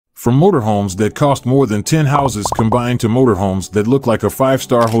From motorhomes that cost more than 10 houses combined to motorhomes that look like a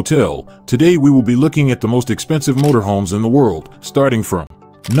 5-star hotel, today we will be looking at the most expensive motorhomes in the world, starting from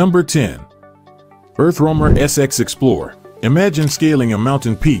number 10. Earthroamer SX Explorer. Imagine scaling a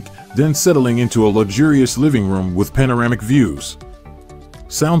mountain peak, then settling into a luxurious living room with panoramic views.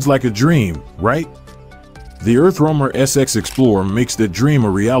 Sounds like a dream, right? The Earthroamer SX Explorer makes that dream a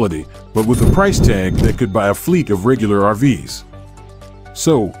reality, but with a price tag that could buy a fleet of regular RVs.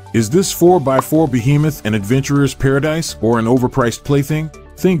 So, is this 4x4 behemoth an adventurer's paradise or an overpriced plaything?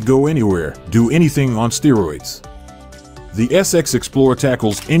 Think go anywhere, do anything on steroids. The SX Explorer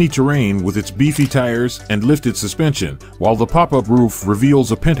tackles any terrain with its beefy tires and lifted suspension, while the pop-up roof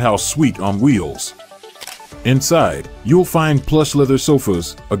reveals a penthouse suite on wheels. Inside, you'll find plush leather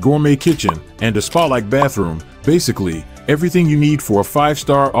sofas, a gourmet kitchen, and a spa-like bathroom, basically, everything you need for a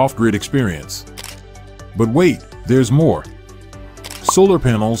 5-star off-grid experience. But wait, there's more. Solar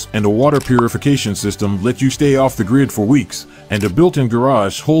panels and a water purification system let you stay off the grid for weeks, and a built-in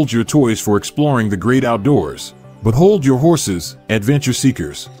garage holds your toys for exploring the great outdoors. But hold your horses, adventure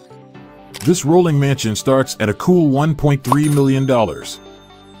seekers. This rolling mansion starts at a cool $1.3 million.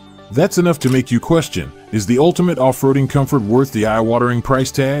 That's enough to make you question, is the ultimate off-roading comfort worth the eye-watering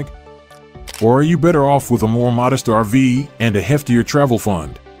price tag? Or are you better off with a more modest RV and a heftier travel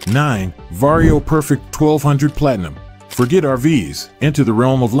fund? 9. Vario Perfect 1200 Platinum. Forget RVs, enter the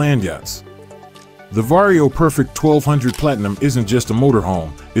realm of land yachts. The Vario Perfect 1200 Platinum isn't just a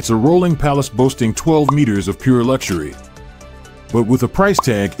motorhome, it's a rolling palace boasting 12 meters of pure luxury. But with a price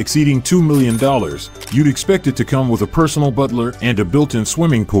tag exceeding $2 million, you'd expect it to come with a personal butler and a built-in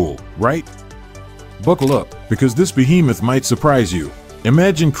swimming pool, right? Buckle up, because this behemoth might surprise you.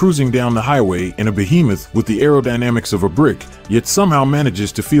 Imagine cruising down the highway in a behemoth with the aerodynamics of a brick, yet somehow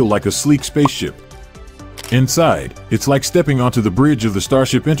manages to feel like a sleek spaceship. Inside, it's like stepping onto the bridge of the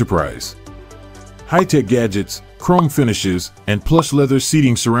Starship Enterprise. High-tech gadgets, chrome finishes, and plush leather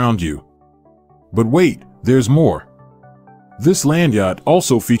seating surround you. But wait, there's more. This land yacht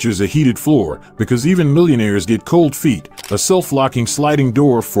also features a heated floor, because even millionaires get cold feet, a self-locking sliding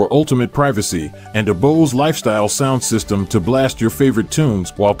door for ultimate privacy, and a Bose lifestyle sound system to blast your favorite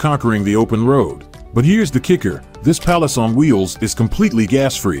tunes while conquering the open road. But here's the kicker, this palace on wheels is completely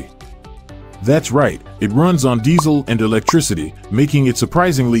gas-free. That's right, it runs on diesel and electricity, making it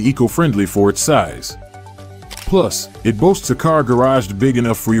surprisingly eco-friendly for its size. Plus, it boasts a car garaged big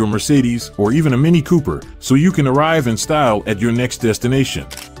enough for your Mercedes or even a Mini Cooper, so you can arrive in style at your next destination.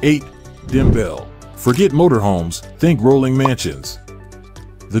 8. Dimbell. Forget motorhomes, think rolling mansions.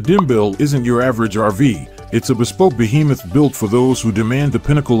 The Dimbell isn't your average RV, it's a bespoke behemoth built for those who demand the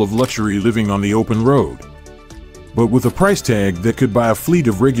pinnacle of luxury living on the open road. But with a price tag that could buy a fleet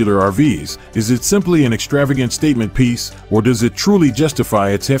of regular RVs, is it simply an extravagant statement piece, or does it truly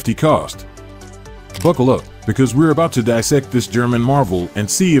justify its hefty cost? Buckle up, because we're about to dissect this German marvel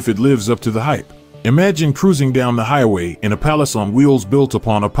and see if it lives up to the hype. Imagine cruising down the highway in a palace on wheels built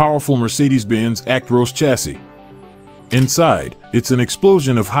upon a powerful Mercedes-Benz Actros chassis. Inside, it's an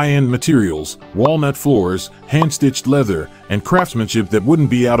explosion of high-end materials, walnut floors, hand-stitched leather, and craftsmanship that wouldn't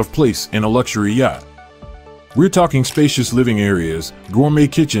be out of place in a luxury yacht. We're talking spacious living areas, gourmet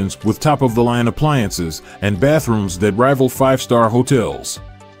kitchens with top-of-the-line appliances, and bathrooms that rival 5-star hotels.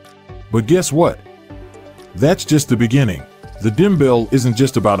 But guess what? That's just the beginning. The Dimbell isn't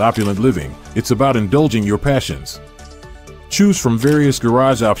just about opulent living, it's about indulging your passions. Choose from various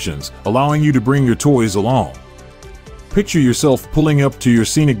garage options, allowing you to bring your toys along. Picture yourself pulling up to your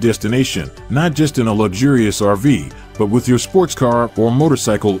scenic destination, not just in a luxurious RV, but with your sports car or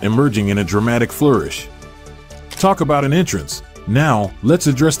motorcycle emerging in a dramatic flourish. Talk about an entrance. Now, let's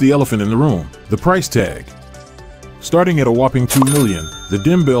address the elephant in the room, the price tag. Starting at a whopping $2 million, the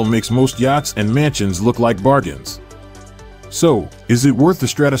Dimbell makes most yachts and mansions look like bargains. So, is it worth the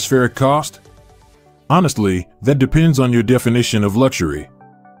stratospheric cost? Honestly, that depends on your definition of luxury.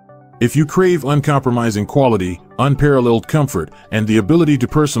 If you crave uncompromising quality, unparalleled comfort, and the ability to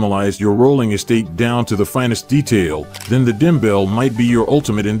personalize your rolling estate down to the finest detail, then the Dimbell might be your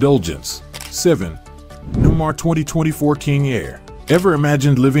ultimate indulgence. 7. Newmar 2024 King Air. Ever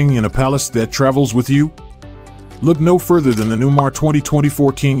imagined living in a palace that travels with you? Look no further than the Newmar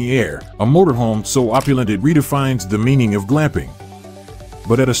 2024 King Air, a motorhome so opulent it redefines the meaning of glamping.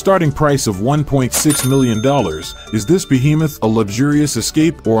 But at a starting price of $1.6 million, is this behemoth a luxurious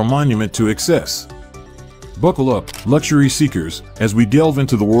escape or a monument to excess? Buckle up, luxury seekers, as we delve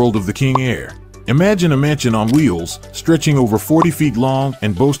into the world of the King Air. Imagine a mansion on wheels, stretching over 40 feet long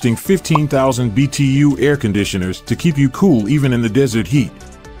and boasting 15,000 BTU air conditioners to keep you cool even in the desert heat.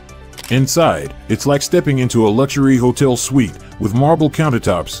 Inside, it's like stepping into a luxury hotel suite with marble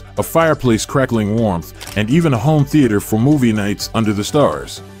countertops, a fireplace crackling warmth, and even a home theater for movie nights under the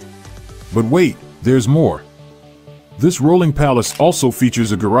stars. But wait, there's more. This rolling palace also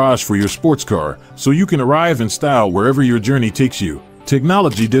features a garage for your sports car, so you can arrive in style wherever your journey takes you.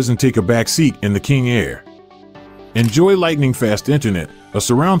 Technology doesn't take a back seat in the King Air. Enjoy lightning-fast internet, a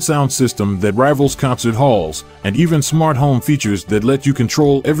surround sound system that rivals concert halls, and even smart home features that let you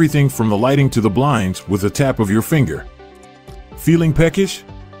control everything from the lighting to the blinds with a tap of your finger. Feeling peckish?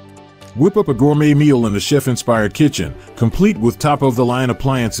 Whip up a gourmet meal in the chef-inspired kitchen, complete with top-of-the-line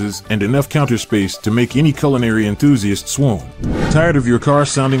appliances and enough counter space to make any culinary enthusiast swoon. Tired of your car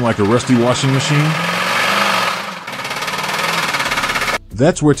sounding like a rusty washing machine?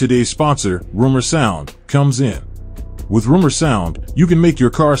 That's where today's sponsor, Rumor Sound, comes in. With Rumor Sound, you can make your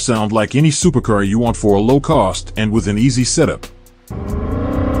car sound like any supercar you want for a low cost and with an easy setup.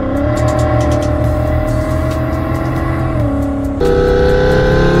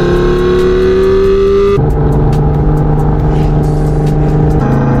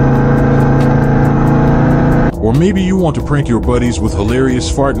 Or maybe you want to prank your buddies with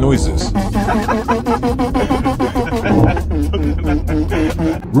hilarious fart noises.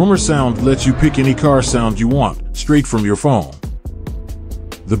 Rumor Sound lets you pick any car sound you want, straight from your phone.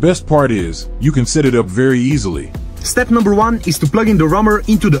 The best part is, you can set it up very easily. Step number 1 is to plug in the Rummer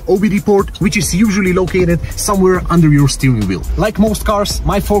into the OBD port, which is usually located somewhere under your steering wheel. Like most cars,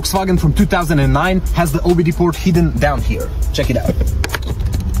 my Volkswagen from 2009 has the OBD port hidden down here. Check it out.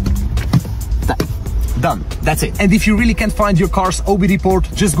 Done. That's it. And if you really can't find your car's OBD port,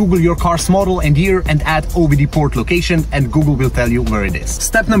 just Google your car's model and year and add OBD port location, and Google will tell you where it is.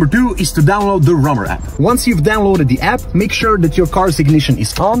 Step number 2 is to download the Rummer app. Once you've downloaded the app, make sure that your car's ignition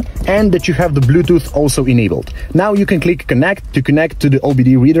is on and that you have the Bluetooth also enabled. Now you can click connect to the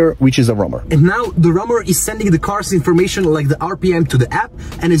OBD reader, which is a Rummer. And now the Rummer is sending the car's information like the RPM to the app,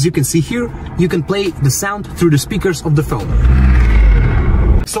 and as you can see here, you can play the sound through the speakers of the phone.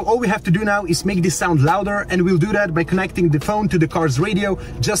 So all we have to do now is make this sound louder, and we'll do that by connecting the phone to the car's radio,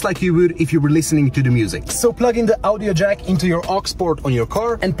 just like you would if you were listening to the music. So plug in the audio jack into your aux port on your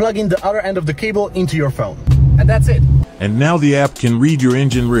car and plug in the other end of the cable into your phone. And that's it. And now the app can read your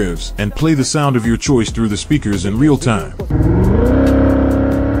engine revs and play the sound of your choice through the speakers in real time.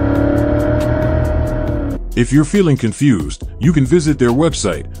 If you're feeling confused, you can visit their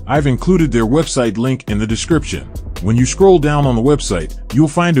website. I've included their website link in the description. When you scroll down on the website, you'll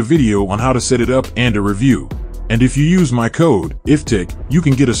find a video on how to set it up and a review. And if you use my code, IFTIC, you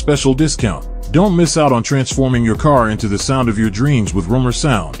can get a special discount. Don't miss out on transforming your car into the sound of your dreams with Rumor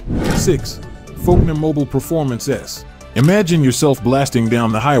Sound. 6. Fasten Mobile Performance S. Imagine yourself blasting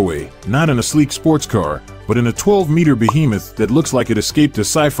down the highway, not in a sleek sports car, but in a 12-meter behemoth that looks like it escaped a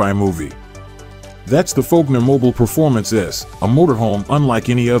sci-fi movie. That's the Fasten Mobile Performance S, a motorhome unlike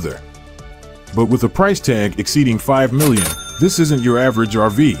any other. But with a price tag exceeding $5 million, this isn't your average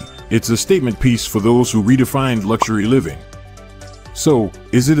RV. It's a statement piece for those who redefined luxury living. So,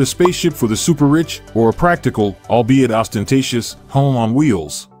 is it a spaceship for the super rich, or a practical, albeit ostentatious, home on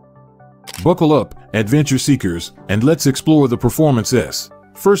wheels? Buckle up, adventure seekers, and let's explore the Performance S.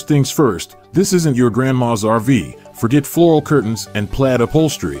 First things first, this isn't your grandma's RV. Forget floral curtains and plaid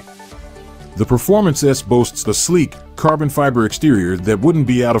upholstery. The Performance S boasts a sleek, carbon fiber exterior that wouldn't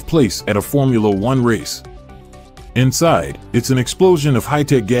be out of place at a Formula One race. Inside, it's an explosion of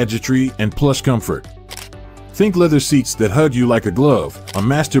high-tech gadgetry and plush comfort. Think leather seats that hug you like a glove, a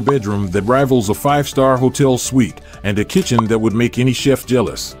master bedroom that rivals a 5-star hotel suite, and a kitchen that would make any chef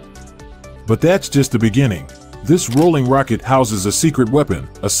jealous. But that's just the beginning. This rolling rocket houses a secret weapon,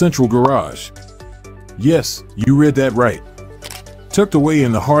 a central garage. Yes, you read that right. Tucked away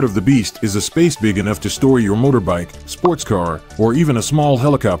in the heart of the beast is a space big enough to store your motorbike, sports car, or even a small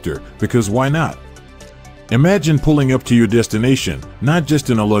helicopter, because why not? Imagine pulling up to your destination, not just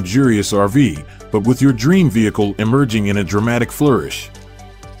in a luxurious RV, but with your dream vehicle emerging in a dramatic flourish.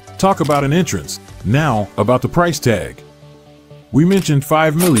 Talk about an entrance. Now, about the price tag. We mentioned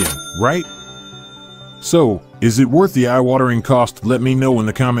 $5 million, right? So, is it worth the eye-watering cost? Let me know in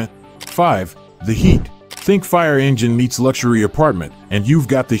the comment. 5. The heat. Think fire engine meets luxury apartment, and you've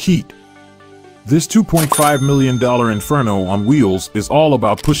got the heat. This $2.5 million inferno on wheels is all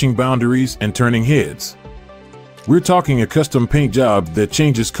about pushing boundaries and turning heads. We're talking a custom paint job that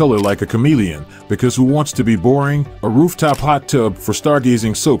changes color like a chameleon, because who wants to be boring, a rooftop hot tub for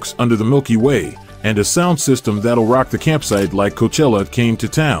stargazing soaks under the Milky Way, and a sound system that'll rock the campsite like Coachella came to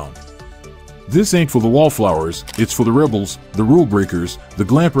town. This ain't for the wallflowers, it's for the rebels, the rule breakers, the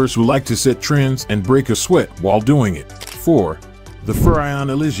glampers who like to set trends and break a sweat while doing it. 4. The Furrion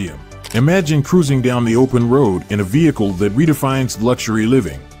Elysium. Imagine cruising down the open road in a vehicle that redefines luxury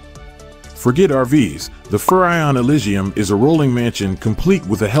living. Forget RVs, the Furion Elysium is a rolling mansion complete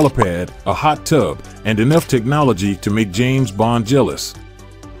with a helipad, a hot tub, and enough technology to make James Bond jealous.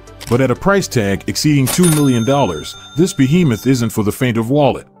 But at a price tag exceeding $2 million, this behemoth isn't for the faint of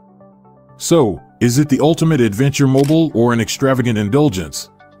wallet. So, is it the ultimate adventure mobile or an extravagant indulgence?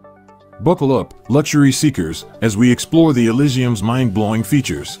 Buckle up, luxury seekers, as we explore the Elysium's mind-blowing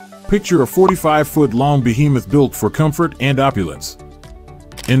features. Picture a 45-foot-long behemoth built for comfort and opulence.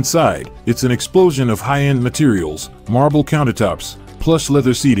 Inside, it's an explosion of high-end materials, marble countertops, plush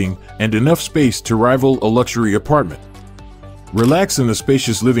leather seating, and enough space to rival a luxury apartment. Relax in the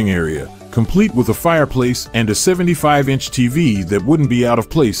spacious living area, complete with a fireplace and a 75-inch TV that wouldn't be out of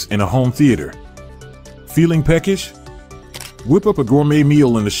place in a home theater. Feeling peckish? Whip up a gourmet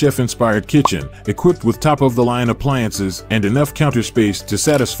meal in the chef-inspired kitchen, equipped with top-of-the-line appliances and enough counter space to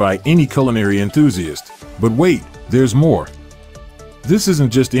satisfy any culinary enthusiast. But wait, there's more. This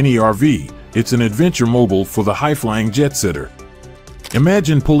isn't just any RV, it's an adventure mobile for the high-flying jet-setter.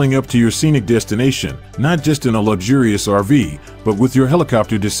 Imagine pulling up to your scenic destination, not just in a luxurious RV, but with your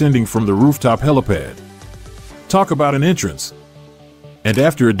helicopter descending from the rooftop helipad. Talk about an entrance! And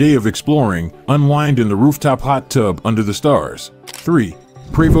after a day of exploring, unwind in the rooftop hot tub under the stars. 3.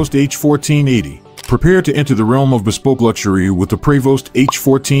 Prevost H1480. Prepare to enter the realm of bespoke luxury with the Prevost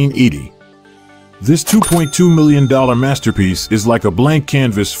H1480. This $2.2 million masterpiece is like a blank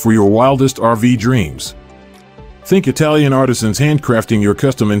canvas for your wildest RV dreams. Think Italian artisans handcrafting your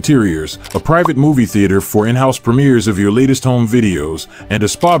custom interiors, a private movie theater for in-house premieres of your latest home videos, and a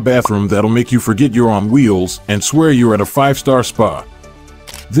spa bathroom that'll make you forget you're on wheels and swear you're at a 5-star spa.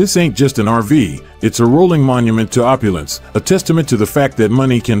 This ain't just an RV, it's a rolling monument to opulence, a testament to the fact that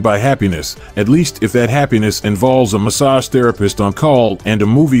money can buy happiness, at least if that happiness involves a massage therapist on call and a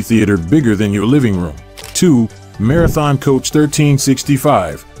movie theater bigger than your living room. 2. Marathon Coach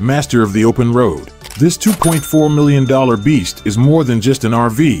 1365, Master of the Open Road. This $2.4 million beast is more than just an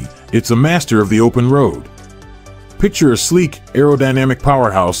RV, it's a master of the open road. Picture a sleek, aerodynamic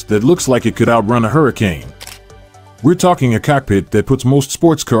powerhouse that looks like it could outrun a hurricane. We're talking a cockpit that puts most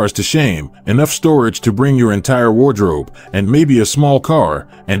sports cars to shame, enough storage to bring your entire wardrobe, and maybe a small car,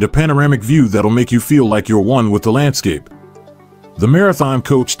 and a panoramic view that'll make you feel like you're one with the landscape. The Marathon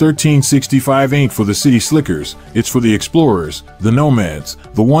Coach 1365 ain't for the city slickers, it's for the explorers, the nomads,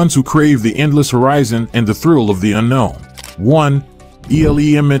 the ones who crave the endless horizon and the thrill of the unknown. 1.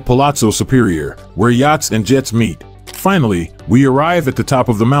 ELEM at Palazzo Superiore, where yachts and jets meet. Finally, we arrive at the top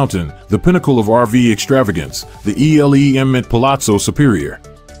of the mountain, the pinnacle of RV extravagance, the ELEM at Palazzo Superiore.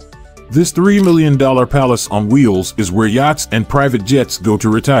 This $3 million palace on wheels is where yachts and private jets go to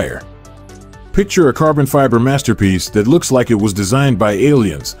retire. Picture a carbon fiber masterpiece that looks like it was designed by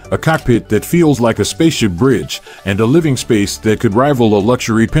aliens, a cockpit that feels like a spaceship bridge, and a living space that could rival a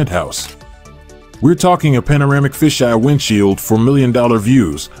luxury penthouse. We're talking a panoramic fisheye windshield for million-dollar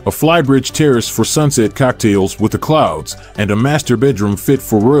views, a flybridge terrace for sunset cocktails with the clouds, and a master bedroom fit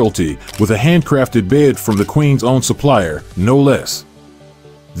for royalty with a handcrafted bed from the Queen's own supplier, no less.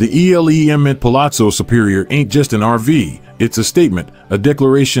 The ELEM at Palazzo Superiore ain't just an RV, it's a statement, a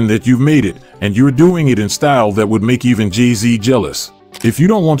declaration that you've made it, and you're doing it in style that would make even Jay-Z jealous. If you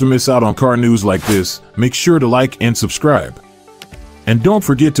don't want to miss out on car news like this, make sure to like and subscribe. And don't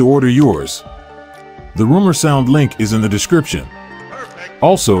forget to order yours. The Rumor Sound link is in the description.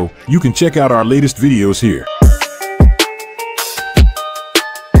 Also, you can check out our latest videos here.